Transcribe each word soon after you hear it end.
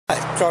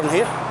John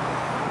here.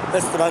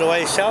 That's the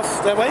motorway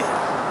south that way,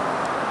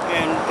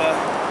 and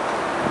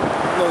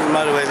northern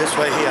motorway this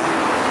way here.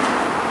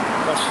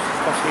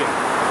 Across here.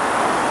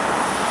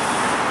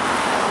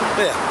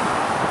 There.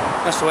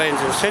 That's the way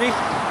into the city.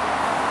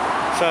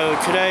 So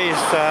today is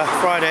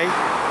Friday,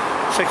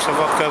 6th of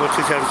October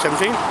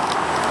 2017.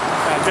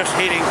 I'm just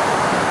heading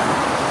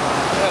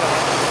to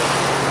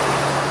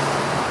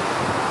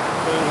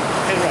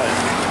Penrose.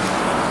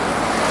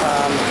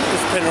 This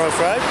is Penrose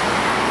Road.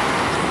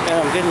 And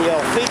I'm getting the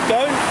old feet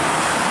going.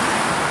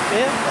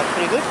 Yeah, that's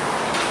pretty good.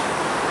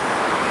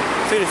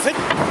 Feeling fit.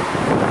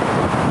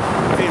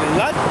 Feeling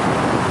light.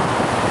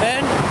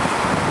 And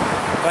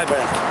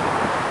vibrant.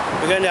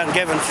 We're going down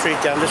Gavin Street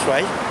down this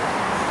way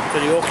to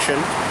the auction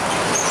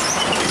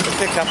to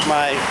pick up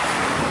my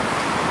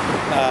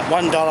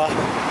 $1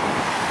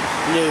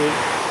 new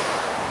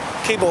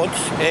keyboards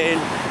and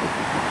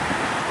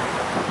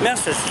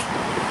mouses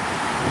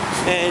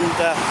and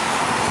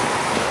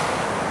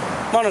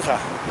monitor.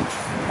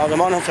 Oh, the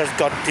monitor's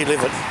got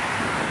delivered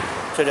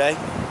today.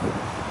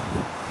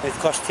 It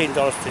cost $10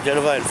 to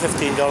deliver and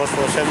 $15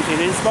 for a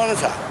 17-inch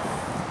monitor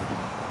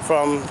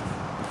from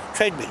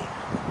TradeMe.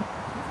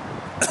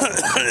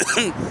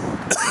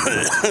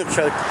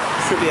 So it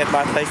should be at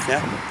my place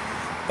now.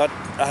 But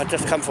I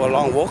just come for a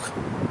long walk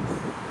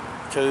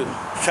to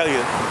show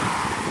you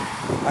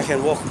I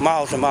can walk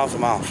miles and miles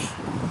and miles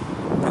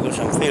because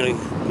I'm feeling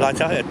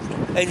lighter at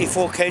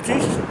 84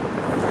 kgs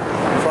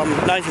from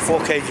 94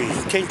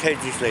 kgs, 10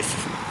 kgs less,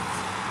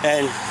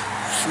 and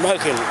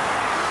smoking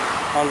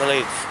on the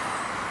legs.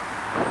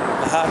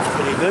 The heart's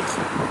pretty good,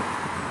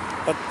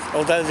 but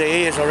although the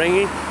ears are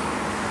ringing,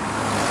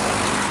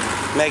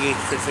 Maggie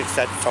should fix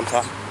that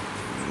sometime.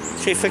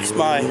 She fixed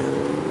my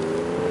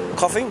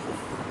coughing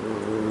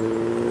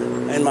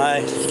and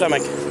my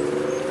stomach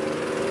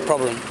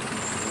problem.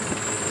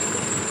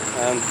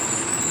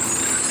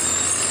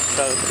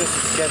 So this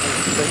is Gavin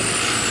Street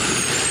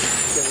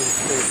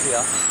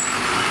here.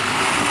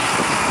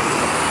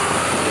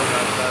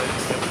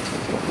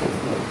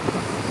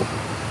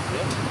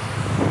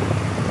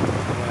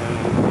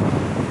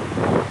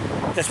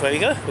 That's where we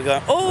go. We're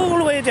going all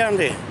the way down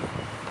there.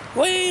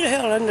 Way the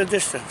hell in the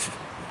distance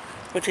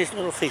with his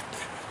little feet.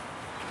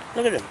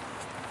 Look at him.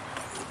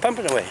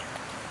 Pumping away.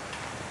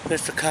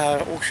 There's the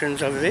car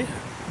auctions over there.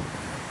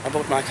 I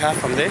bought my car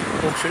from there.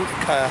 Auction,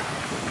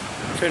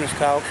 Turner's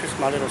car auctions,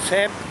 my little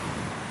Sab.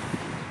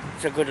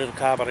 It's a good little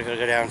car, but I gotta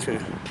go down to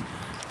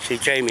see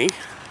Jamie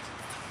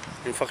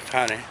in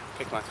Whakatane,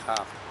 pick my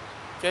car.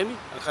 Jamie,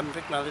 I'll come and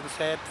pick my little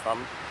Sab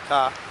from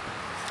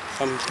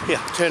here,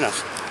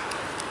 Turner's.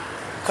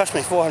 Cost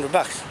me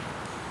 $400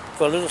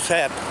 for a little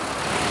Sab.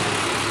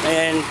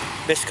 And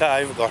best car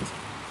I ever got.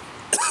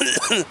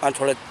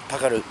 Until it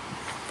pakaru,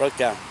 broke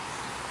down.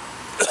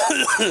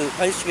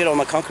 I used to get all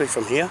my concrete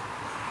from here,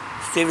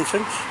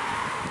 Stevenson's.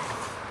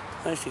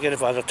 I used to get it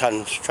by the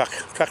tons,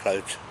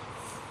 truckloads,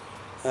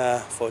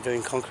 for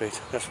doing concrete.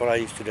 That's what I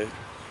used to do.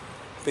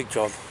 Big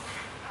job.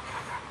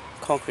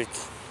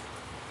 Concrete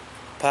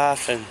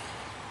paths and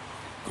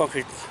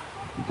concrete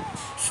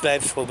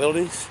slabs for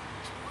buildings.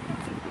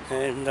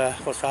 And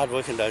it was hard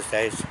work in those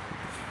days.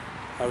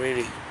 I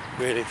really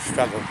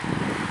struggled.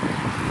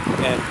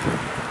 And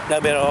no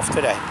better off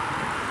today.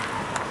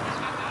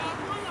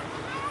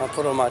 I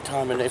put all my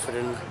time and effort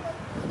in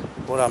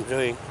what I'm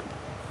doing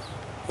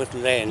with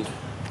land.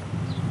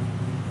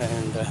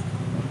 And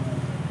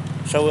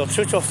so we'll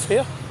switch off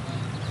here.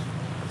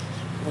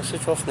 We'll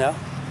switch off now.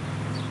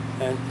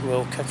 And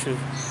we'll catch you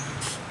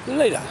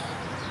later.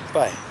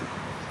 Bye.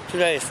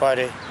 Today is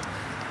Friday,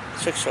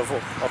 6th of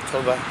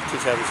October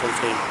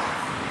 2017.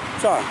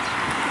 John,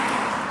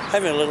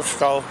 having a little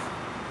stroll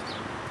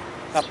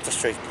up the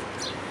street.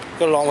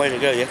 Got a long way to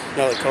go yet,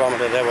 another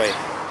kilometre that way.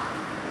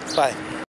 Bye.